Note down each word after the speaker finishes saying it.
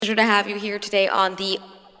Pleasure to have you here today on the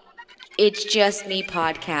It's Just Me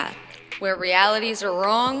podcast, where realities are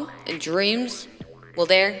wrong and dreams,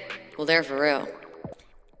 they're for real.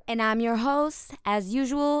 And I'm your host, as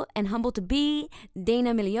usual, and humble to be,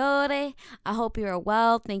 Dana Migliore. I hope you are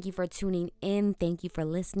well. Thank you for tuning in. Thank you for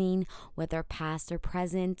listening, whether past or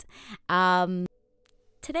present.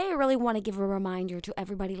 Today, I really want to give a reminder to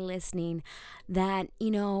everybody listening that,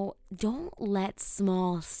 don't let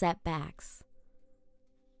small setbacks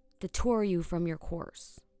detour you from your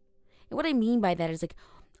course. And what I mean by that is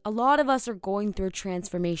a lot of us are going through a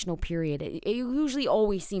transformational period. It usually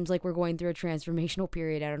always seems like we're going through a transformational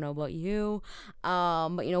period. I don't know about you.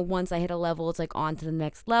 But once I hit a level, it's on to the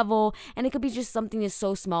next level. And it could be just something that's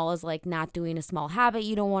so small as not doing a small habit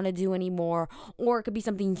you don't want to do anymore. Or it could be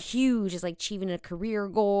something huge as achieving a career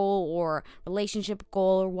goal or relationship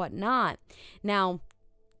goal or whatnot. Now,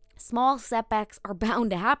 small setbacks are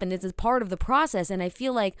bound to happen. This is part of the process. And I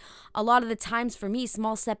feel like a lot of the times for me,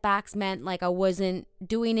 small setbacks meant I wasn't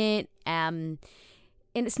doing it. And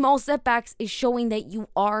small setbacks is showing that you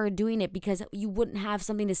are doing it, because you wouldn't have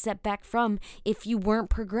something to set back from if you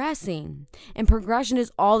weren't progressing. And progression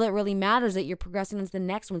is all that really matters, that you're progressing into the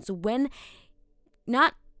next one. So when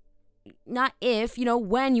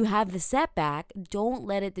when you have the setback, don't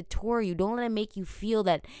let it detour you. Don't let it make you feel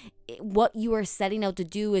that what you are setting out to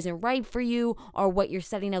do isn't right for you, or what you're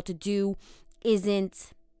setting out to do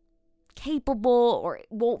isn't capable or it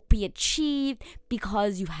won't be achieved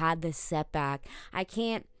because you had this setback. I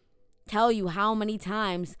can't tell you how many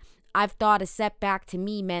times I've thought a setback to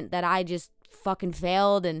me meant that I just fucking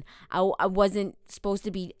failed and I wasn't supposed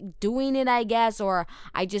to be doing it, I guess, or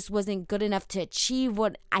I just wasn't good enough to achieve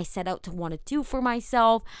what I set out to want to do for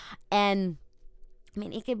myself. And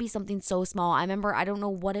it could be something so small. I remember, I don't know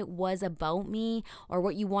what it was about me or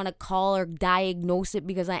what you want to call or diagnose it,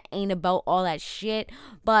 because I ain't about all that shit.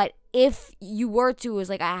 But if you were to, it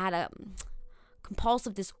was I had a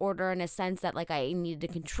compulsive disorder in a sense that I needed to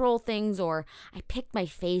control things, or I picked my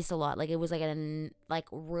face a lot. It was a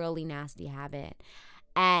really nasty habit.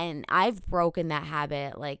 And I've broken that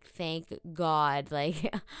habit, thank God.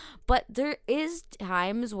 But there is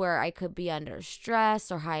times where I could be under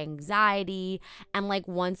stress or high anxiety, and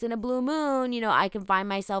once in a blue moon, I can find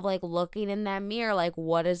myself looking in that mirror,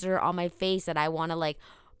 what is there on my face that I want to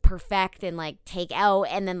perfect and take out,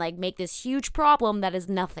 and then make this huge problem that is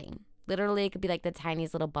nothing. Literally, it could be the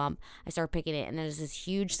tiniest little bump. I start picking it, and then there's this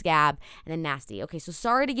huge scab, and then nasty. Okay, so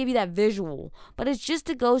sorry to give you that visual, but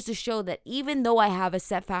it goes to show that even though I have a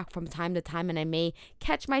setback from time to time, and I may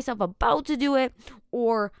catch myself about to do it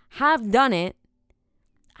or have done it,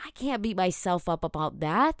 I can't beat myself up about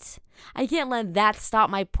that. I can't let that stop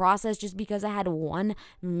my process just because I had one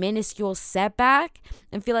minuscule setback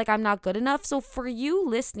and feel like I'm not good enough. So for you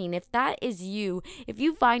listening, if that is you, if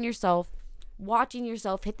you find yourself watching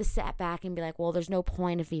yourself hit the setback and be well, there's no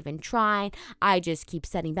point of even trying, I just keep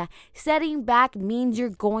setting back. Setting back means you're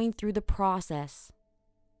going through the process.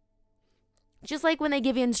 Just like when they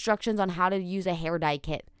give you instructions on how to use a hair dye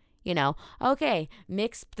kit. Okay,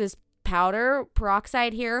 mix this powder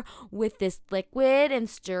peroxide here with this liquid and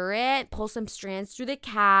stir it, pull some strands through the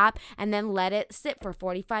cap, and then let it sit for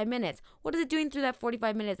 45 minutes. What is it doing through that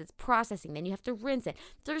 45 minutes? It's processing. Then you have to rinse it.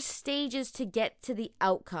 There's stages to get to the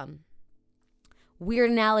outcome.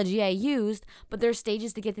 Weird analogy I used, but there's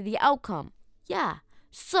stages to get to the outcome. Yeah.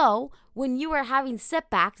 So when you are having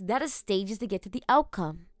setbacks, that is stages to get to the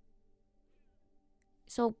outcome.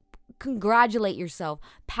 So congratulate yourself,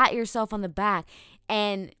 pat yourself on the back,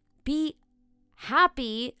 and be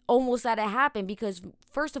happy almost that it happened, because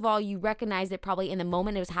first of all, you recognize it probably in the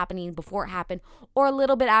moment it was happening, before it happened, or a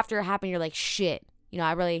little bit after it happened. You're like, shit,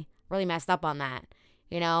 I really messed up on that.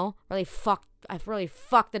 I've really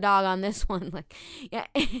fucked the dog on this one. Yeah.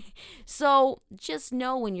 So just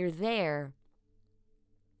know when you're there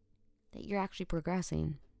that you're actually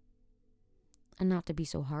progressing, and not to be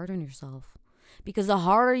so hard on yourself. Because the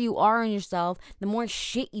harder you are on yourself, the more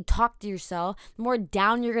shit you talk to yourself, the more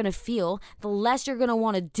down you're going to feel, the less you're going to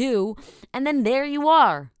want to do. And then there you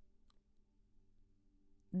are.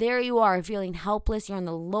 There you are, feeling helpless. You're on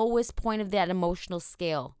the lowest point of that emotional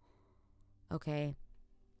scale. Okay.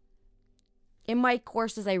 In my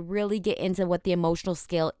courses, I really get into what the emotional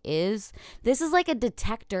scale is. This is like a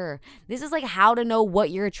detector. This is how to know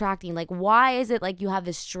what you're attracting. Why is it you have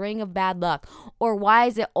this string of bad luck? Or why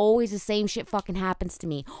is it always the same shit fucking happens to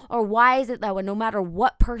me? Or why is it that no matter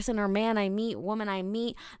what person or man I meet, woman I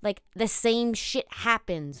meet, the same shit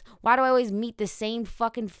happens? Why do I always meet the same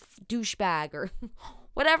fucking douchebag? Or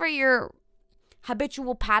whatever your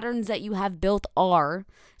habitual patterns that you have built are.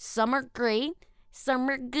 Some are great. Some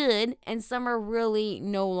are good and some are really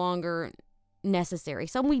no longer necessary.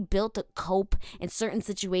 Some we built to cope in certain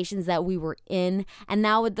situations that we were in, and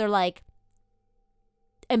now they're like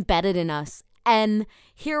embedded in us. And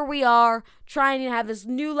here we are trying to have this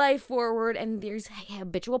new life forward, and there's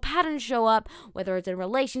habitual patterns show up, whether it's in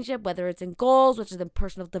relationship, whether it's in goals, which is in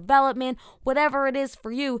personal development, whatever it is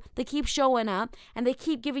for you, they keep showing up, and they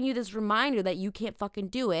keep giving you this reminder that you can't fucking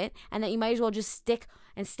do it, and that you might as well just stick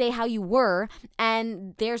and stay how you were,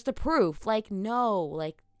 and there's the proof. Like, no,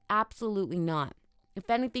 like, absolutely not.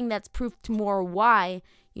 If anything, that's proof to more why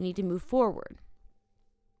you need to move forward.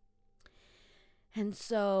 And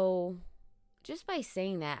so, just by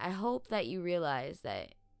saying that, I hope that you realize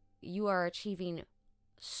that you are achieving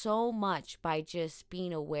so much by just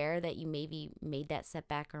being aware that you maybe made that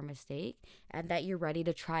setback or mistake, and that you're ready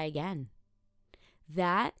to try again.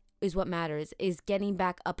 That is what matters. Is getting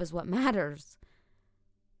back up is what matters.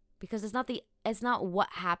 Because it's not what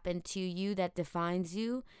happened to you that defines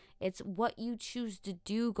you. It's what you choose to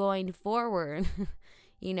do going forward.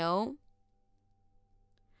 You know?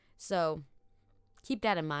 So, keep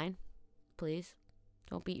that in mind. Please.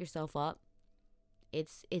 Don't beat yourself up.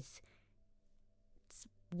 It's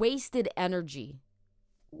wasted energy.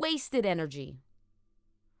 Wasted energy.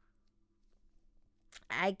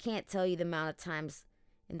 I can't tell you the amount of times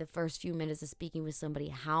in the first few minutes of speaking with somebody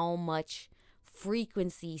how much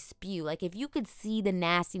frequency spew. Like, if you could see the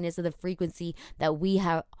nastiness of the frequency that we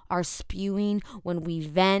are spewing when we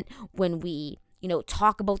vent, when we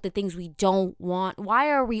talk about the things we don't want. Why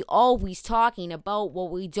are we always talking about what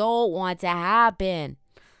we don't want to happen?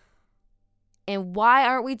 And why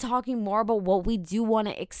aren't we talking more about what we do want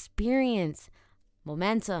to experience?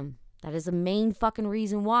 Momentum. That is the main fucking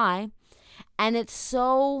reason why. And it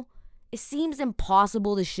seems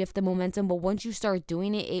impossible to shift the momentum, but once you start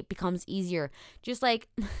doing it, it becomes easier. Just like,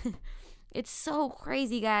 it's so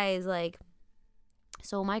crazy, guys. Like,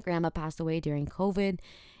 so my grandma passed away during COVID.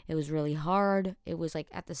 It was really hard. It was like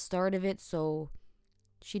at the start of it. So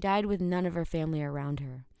she died with none of her family around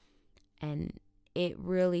her. And it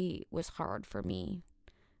really was hard for me.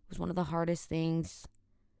 It was one of the hardest things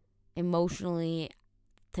emotionally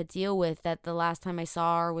to deal with, that the last time I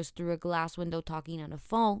saw her was through a glass window talking on a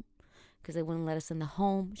phone, because they wouldn't let us in the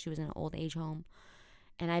home. She was in an old age home.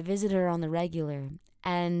 And I visited her on the regular.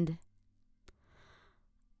 And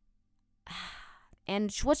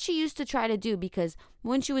what she used to try to do, because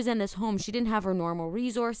when she was in this home, she didn't have her normal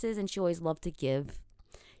resources, and she always loved to give.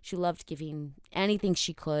 She loved giving anything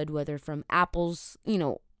she could, whether from apples,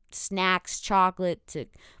 snacks, chocolate, to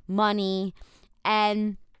money.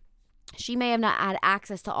 And she may have not had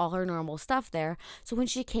access to all her normal stuff there. So when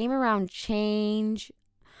she came around change,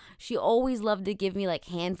 she always loved to give me like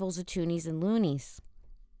handfuls of toonies and loonies.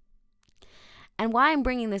 And why I'm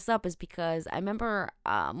bringing this up is because I remember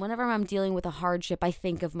whenever I'm dealing with a hardship, I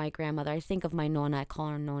think of my grandmother. I think of my nonna. I call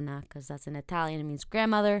her nonna because that's in Italian. It means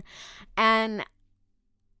grandmother. And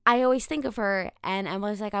I always think of her, and I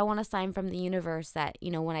was like, I want a sign from the universe that,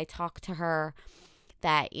 when I talk to her,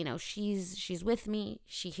 that, she's with me,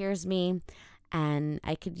 she hears me, and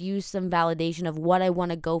I could use some validation of what I want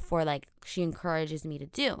to go for, like she encourages me to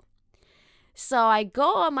do. So I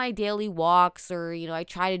go on my daily walks, or, I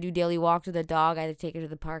try to do daily walks with the dog. I had to take her to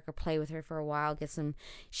the park or play with her for a while,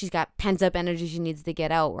 she's got pent up energy she needs to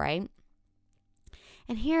get out, right?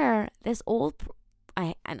 And here, this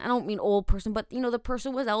I don't mean old person, but, the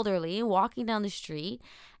person was elderly, walking down the street,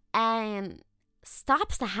 and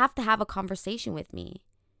stops to have a conversation with me,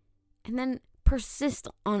 and then persists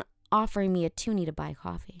on offering me a toonie to buy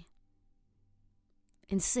coffee.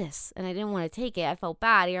 Insists. And I didn't want to take it. I felt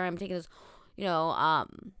bad. Here I'm taking this,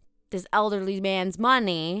 this elderly man's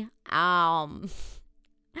money.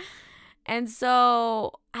 And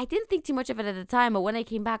so I didn't think too much of it at the time, but when I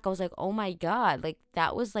came back, I was like, oh my God, like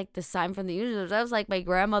that was like the sign from the universe. That was like my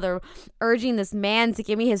grandmother urging this man to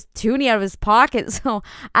give me his toonie out of his pocket so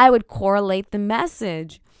I would correlate the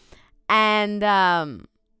message. And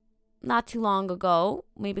not too long ago,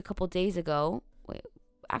 maybe a couple days ago,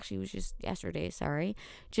 actually it was just yesterday,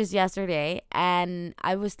 and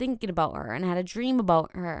I was thinking about her and had a dream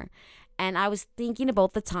about her, and I was thinking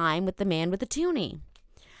about the time with the man with the toonie.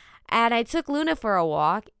 And I took Luna for a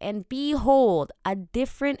walk, and behold, a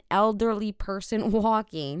different elderly person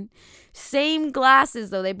walking. Same glasses,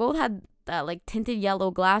 though. They both had like tinted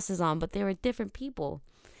yellow glasses on, but they were different people.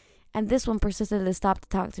 And this one persisted to stop to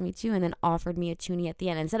talk to me too, and then offered me a toonie at the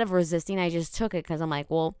end. Instead of resisting, I just took it because I'm like,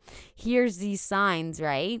 well, here's these signs,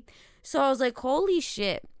 right? So I was like, holy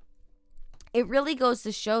shit. It really goes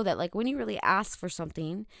to show that, like, when you really ask for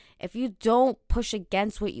something, if you don't push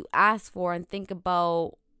against what you ask for and think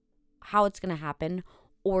about how it's going to happen,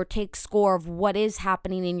 or take score of what is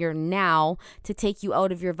happening in your now to take you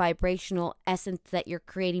out of your vibrational essence that you're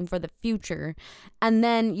creating for the future. And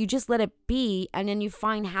then you just let it be, and then you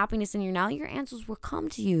find happiness in your now, your answers will come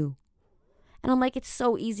to you. And I'm like, it's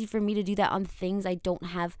so easy for me to do that on things I don't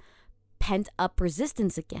have pent up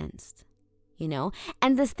resistance against, you know?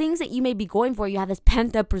 And the things that you may be going for, you have this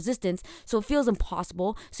pent up resistance, so it feels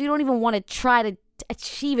impossible. So you don't even want to try to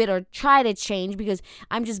achieve it or try to change, because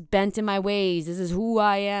I'm just bent in my ways. This is who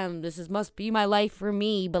I am. Must be my life for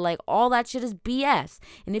me. But like, all that shit is BS.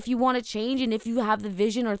 And if you want to change, and if you have the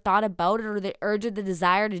vision or thought about it or the urge or the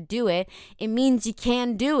desire to do it, it means you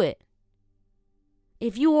can do it.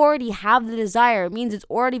 If you already have the desire, it means it's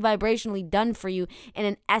already vibrationally done for you in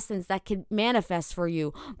an essence that could manifest for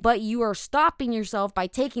you. But you are stopping yourself by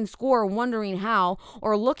taking score, wondering how,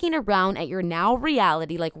 or looking around at your now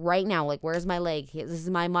reality, like right now, like, where's my leg? This is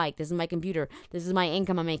my mic. This is my computer. This is my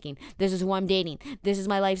income I'm making. This is who I'm dating. This is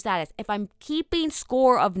my life status. If I'm keeping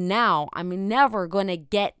score of now, I'm never going to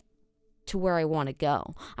get to where I want to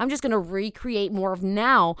go. I'm just going to recreate more of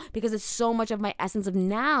now, because it's so much of my essence of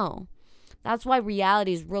now. That's why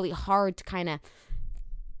reality is really hard to kind of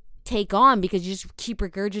take on, because you just keep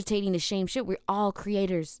regurgitating the same shit. We're all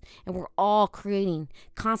creators, and we're all creating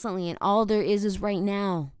constantly, and all there is right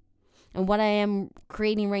now. And what I am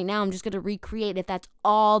creating right now, I'm just going to recreate if that's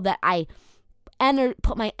all that I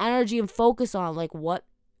put my energy and focus on. Like,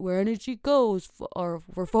 where energy goes, or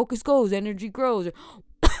where focus goes, energy grows.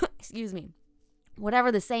 Excuse me.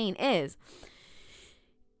 Whatever the saying is.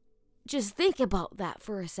 Just think about that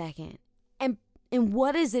for a second. And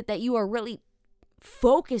what is it that you are really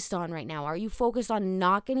focused on right now? Are you focused on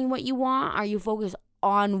not getting what you want? Are you focused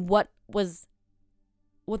on what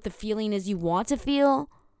the feeling is you want to feel?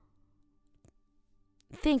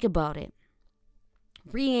 Think about it.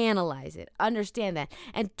 Reanalyze it. Understand that.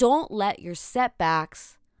 And don't let your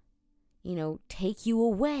setbacks, take you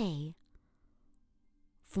away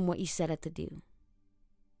from what you set out to do.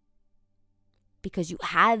 Because you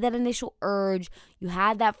had that initial urge. You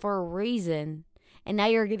had that for a reason. And now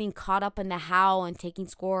you're getting caught up in the how and taking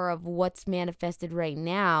score of what's manifested right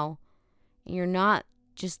now. And you're not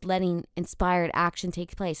just letting inspired action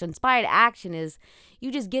take place. So inspired action is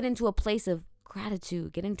you just get into a place of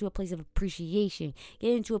gratitude, get into a place of appreciation,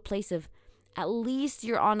 get into a place of, at least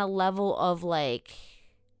you're on a level of like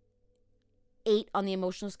 8 on the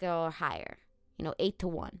emotional scale or higher. 8 to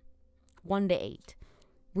 1. 1 to 8.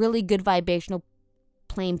 Really good vibrational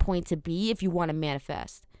plane point to be if you want to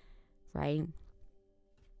manifest, right?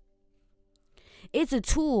 It's a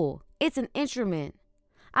tool. It's an instrument.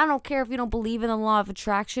 I don't care if you don't believe in the law of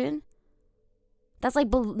attraction. That's like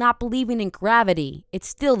not believing in gravity. It's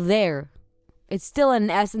still there. It's still an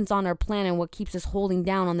essence on our planet, what keeps us holding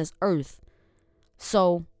down on this earth.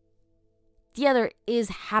 So, the other is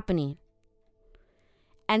happening.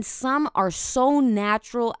 And some are so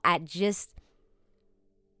natural at just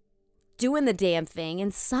doing the damn thing,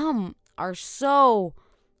 and some are so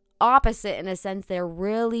opposite in a sense they're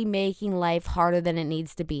really making life harder than it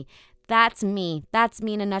needs to be. That's me. That's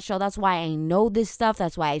me in a nutshell. That's why I know this stuff.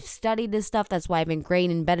 That's why I've studied this stuff. That's why I've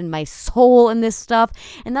ingrained and embedded my soul in this stuff.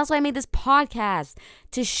 And that's why I made this podcast,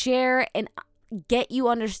 to share and get you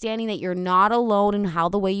understanding that you're not alone in how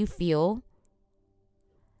the way you feel.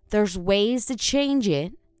 There's ways to change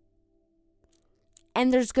it.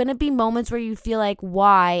 And there's going to be moments where you feel like,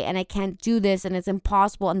 why? And I can't do this, and it's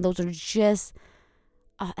impossible. And those are just,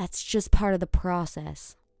 that's just part of the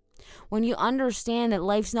process. When you understand that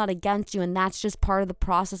life's not against you, and that's just part of the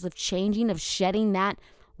process of changing, of shedding that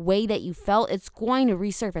way that you felt, it's going to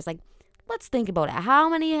resurface. Like, let's think about it. How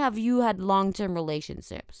many have you had long-term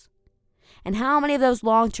relationships? And how many of those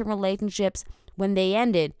long-term relationships, when they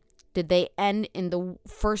ended, did they end in the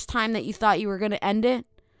first time that you thought you were going to end it?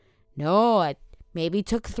 No, maybe it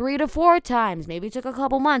took 3 to 4 times. Maybe it took a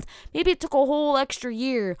couple months. Maybe it took a whole extra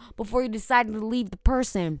year before you decided to leave the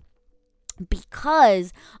person.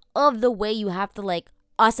 Because of the way you have to, like,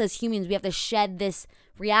 us as humans, we have to shed this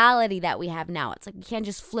reality that we have now. It's like we can't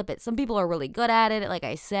just flip it. Some people are really good at it. Like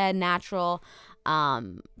I said, natural.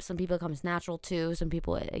 Some people it comes natural too. Some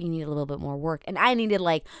people you need a little bit more work. And I needed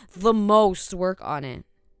like the most work on it.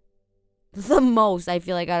 The most, I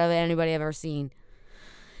feel like, out of anybody I've ever seen.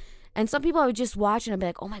 And some people I would just watch and I'd be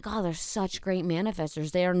like, oh my God, they're such great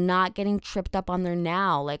manifestors. They are not getting tripped up on their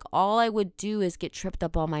now. Like, all I would do is get tripped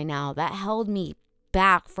up on my now. That held me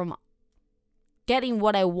back from getting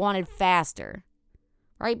what I wanted faster.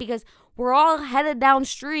 Right? Because we're all headed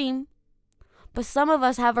downstream. But some of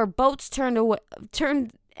us have our boats turned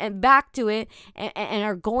and back to it and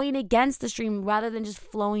are going against the stream rather than just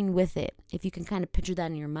flowing with it. If you can kind of picture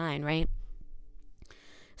that in your mind, right?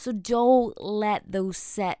 So don't let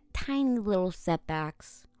those tiny little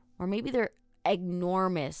setbacks, or maybe they're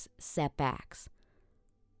enormous setbacks.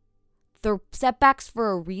 They're setbacks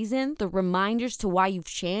for a reason. They're reminders to why you've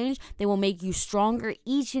changed. They will make you stronger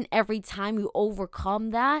each and every time you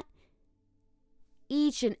overcome that.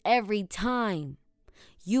 Each and every time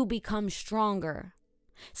you become stronger.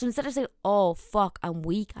 So instead of saying, oh, fuck, I'm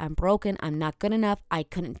weak, I'm broken, I'm not good enough, I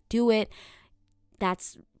couldn't do it,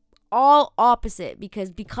 that's all opposite.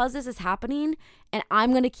 Because this is happening and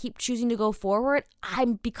I'm going to keep choosing to go forward,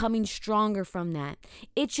 I'm becoming stronger from that.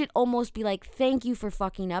 It should almost be like, thank you for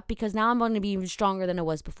fucking up, because now I'm going to be even stronger than I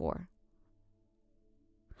was before.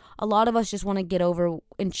 A lot of us just want to get over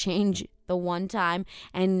and change the one time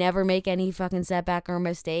and never make any fucking setback or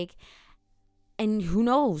mistake. And who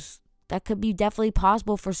knows? That could be definitely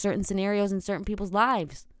possible for certain scenarios in certain people's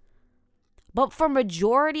lives. But for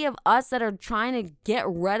majority of us that are trying to get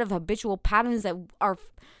rid of habitual patterns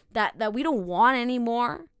that we don't want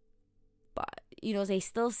anymore, but they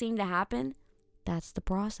still seem to happen, that's the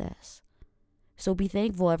process. So be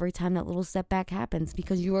thankful every time that little setback happens,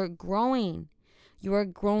 because you are growing. You are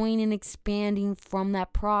growing and expanding from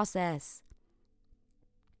that process.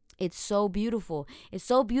 It's so beautiful. It's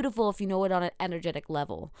so beautiful if you know it on an energetic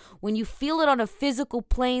level. When you feel it on a physical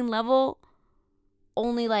plane level,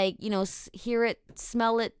 only hear it,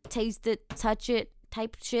 smell it, taste it, touch it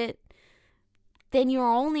type shit, then you're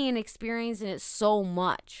only experiencing it so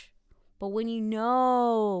much. But when you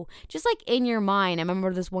know, just like in your mind, I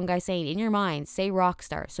remember this one guy saying, in your mind, say rock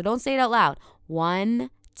star. So don't say it out loud.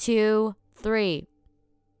 1, 2, 3.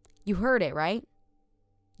 You heard it, right?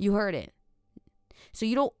 You heard it. So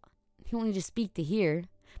you don't need to speak to hear,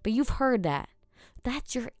 but you've heard that.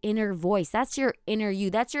 That's your inner voice. That's your inner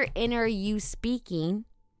you. That's your inner you speaking.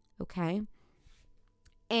 Okay?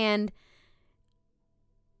 And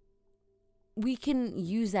we can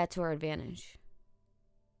use that to our advantage.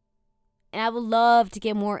 And I would love to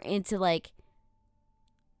get more into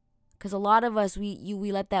because a lot of us,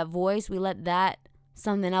 we let that voice, we let that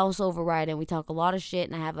something else override, and we talk a lot of shit.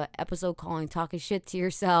 And I have an episode calling Talking Shit to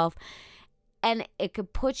Yourself. And it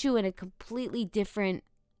could put you in a completely different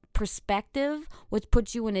perspective, which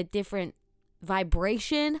puts you in a different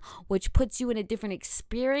vibration, which puts you in a different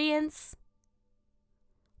experience.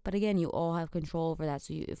 But again, you all have control over that.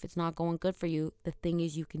 So if it's not going good for you, the thing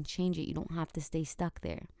is you can change it. You don't have to stay stuck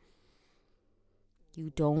there.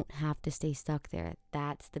 You don't have to stay stuck there.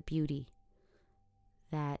 That's the beauty.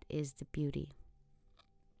 That is the beauty.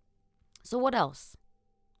 So what else?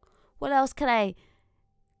 What else could I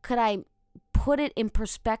put it in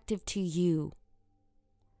perspective to you?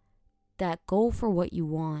 That go for what you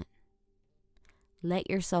want. Let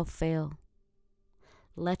yourself fail.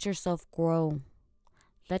 Let yourself grow.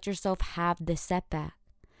 Let yourself have the setback.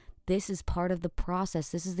 This is part of the process.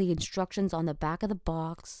 This is the instructions on the back of the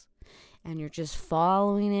box, and you're just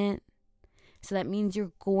following it. So that means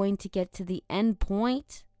you're going to get to the end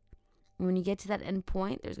point. And when you get to that end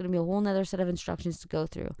point, there's going to be a whole nother set of instructions to go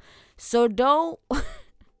through. So don't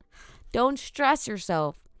stress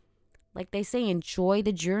yourself. Like they say, enjoy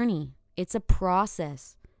the journey. It's a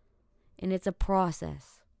process. And it's a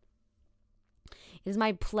process. It is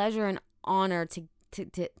my pleasure and honor to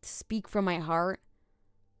speak from my heart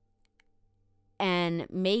and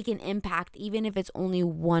make an impact, even if it's only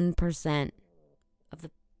 1% of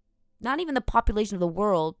not even the population of the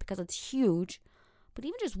world, because it's huge, but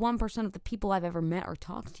even just 1% of the people I've ever met or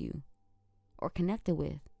talked to or connected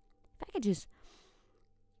with. If I could just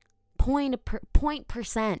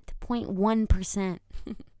 0.1%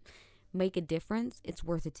 make a difference, it's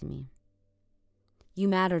worth it to me. You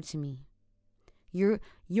matter to me.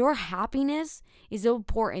 Your happiness is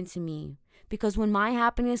important to me, because when my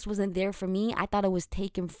happiness wasn't there for me, I thought it was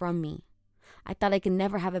taken from me. I thought I could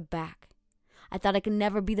never have it back. I thought I could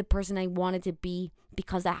never be the person I wanted to be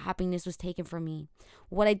because that happiness was taken from me.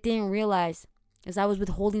 What I didn't realize is I was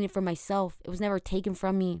withholding it from myself. It was never taken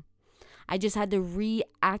from me. I just had to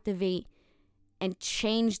reactivate and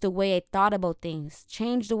change the way I thought about things,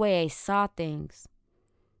 change the way I saw things.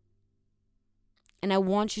 And I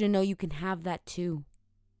want you to know you can have that too.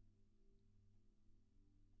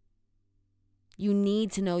 You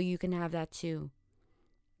need to know you can have that too.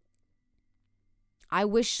 I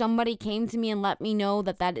wish somebody came to me and let me know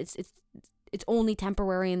that it's only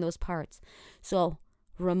temporary in those parts. So,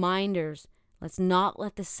 reminders, let's not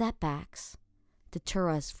let the setbacks deter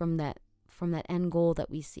us from that end goal that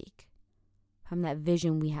we seek, from that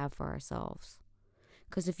vision we have for ourselves.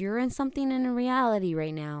 Because if you're in something in a reality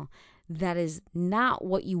right now that is not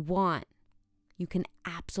what you want, you can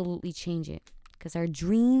absolutely change it. Because our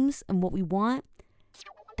dreams and what we want,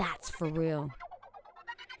 that's for real.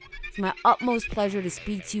 It's my utmost pleasure to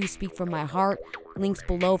speak to you, speak from my heart. Links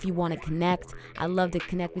below if you want to connect. I love to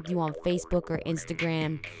connect with you on Facebook or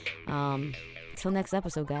Instagram. Till next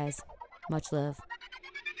episode, guys. Much love.